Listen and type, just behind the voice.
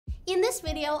In this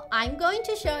video, I'm going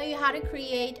to show you how to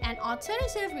create an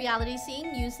alternative reality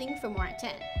scene using Filmora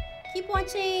 10. Keep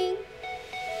watching!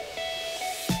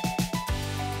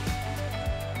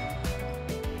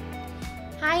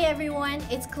 Hi everyone,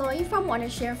 it's Chloe from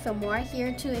Wondershare Filmora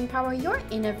here to empower your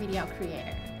inner video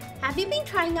creator. Have you been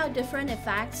trying out different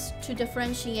effects to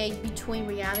differentiate between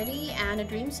reality and a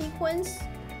dream sequence?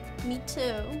 Me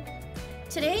too.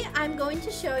 Today, I'm going to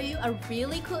show you a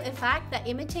really cool effect that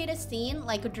imitates a scene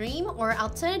like a dream or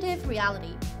alternative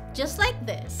reality, just like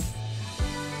this.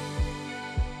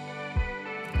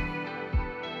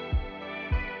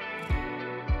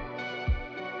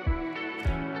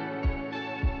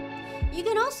 You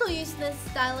can also use this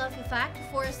style of effect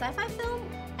for a sci-fi film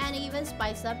and even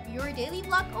spice up your daily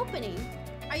vlog opening.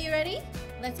 Are you ready?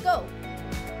 Let's go!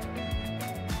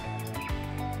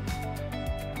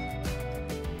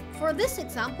 For this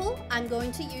example, I'm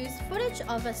going to use footage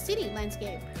of a city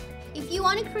landscape. If you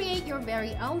want to create your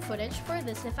very own footage for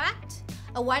this effect,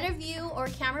 a wider view or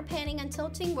camera panning and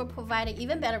tilting will provide an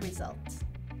even better result.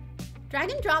 Drag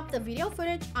and drop the video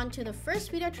footage onto the first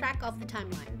video track of the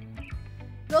timeline.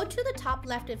 Go to the top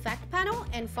left effect panel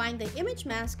and find the image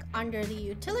mask under the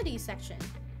utility section.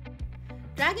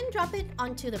 Drag and drop it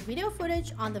onto the video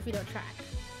footage on the video track.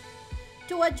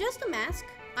 To adjust the mask,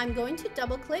 I'm going to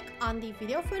double-click on the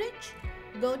video footage,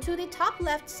 go to the top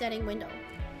left setting window.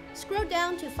 Scroll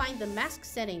down to find the mask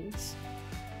settings.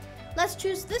 Let's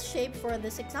choose this shape for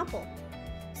this example.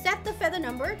 Set the feather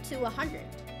number to 100.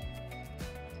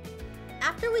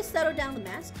 After we settle down the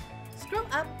mask, scroll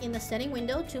up in the setting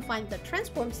window to find the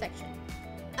transform section.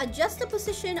 Adjust the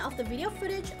position of the video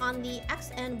footage on the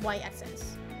X and Y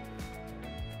axis.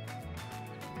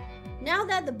 Now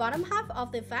that the bottom half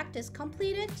of the effect is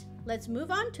completed, let's move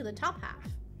on to the top half.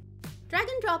 Drag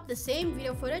and drop the same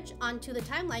video footage onto the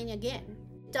timeline again.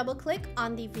 Double-click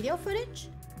on the video footage.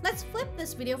 Let's flip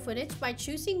this video footage by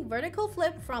choosing vertical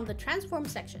flip from the transform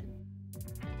section.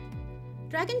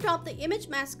 Drag and drop the image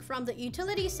mask from the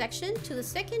utility section to the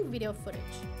second video footage.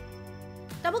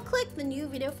 Double-click the new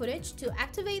video footage to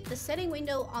activate the setting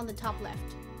window on the top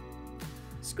left.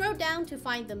 Scroll down to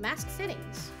find the mask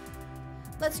settings.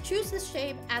 Let's choose this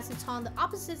shape as it's on the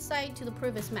opposite side to the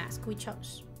previous mask we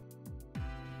chose.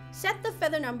 Set the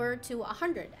feather number to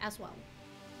 100 as well.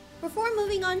 Before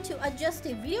moving on to adjust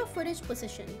the video footage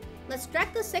position, let's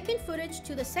drag the second footage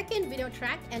to the second video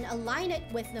track and align it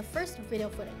with the first video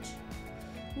footage.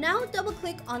 Now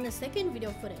double-click on the second video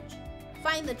footage.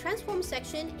 Find the transform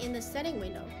section in the setting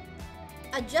window.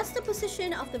 Adjust the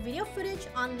position of the video footage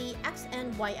on the X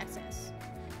and Y axis.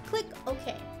 Click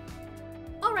OK.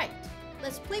 Alright.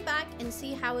 Let's play back and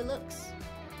see how it looks.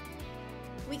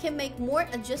 We can make more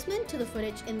adjustment to the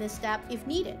footage in this step if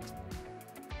needed.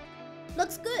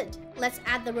 Looks good! Let's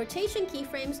add the rotation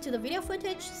keyframes to the video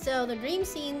footage so the dream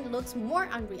scene looks more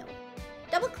unreal.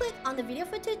 Double-click on the video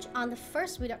footage on the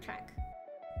first video track.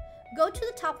 Go to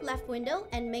the top left window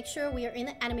and make sure we are in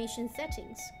the animation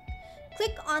settings.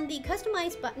 Click on the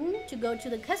Customize button to go to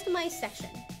the Customize section.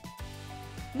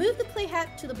 Move the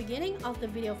playhead to the beginning of the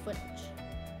video footage.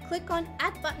 Click on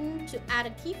Add button to add a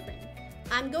keyframe.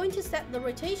 I'm going to set the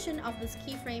rotation of this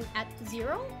keyframe at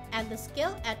 0 and the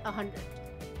scale at 100.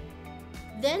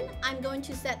 Then I'm going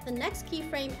to set the next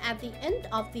keyframe at the end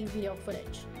of the video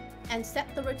footage and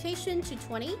set the rotation to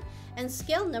 20 and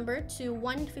scale number to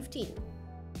 115.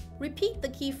 Repeat the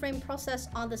keyframe process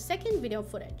on the second video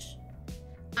footage.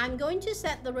 I'm going to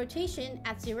set the rotation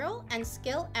at 0 and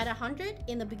scale at 100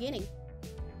 in the beginning.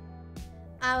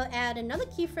 I'll add another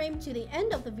keyframe to the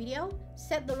end of the video,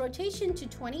 set the rotation to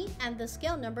 20 and the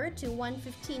scale number to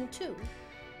 115 too.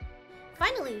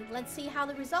 Finally, let's see how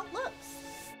the result looks.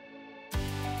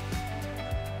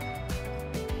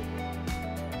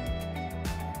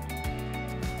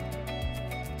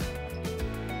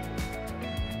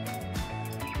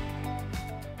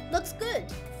 Looks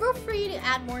good! Feel free to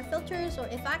add more filters or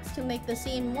effects to make the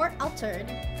scene more altered.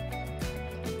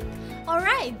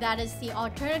 Alright, that is the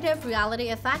alternative reality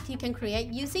effect you can create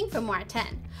using Filmora 10.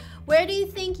 Where do you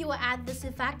think you will add this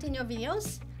effect in your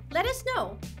videos? Let us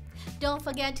know! Don't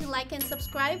forget to like and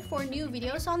subscribe for new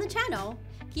videos on the channel.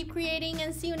 Keep creating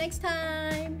and see you next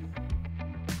time!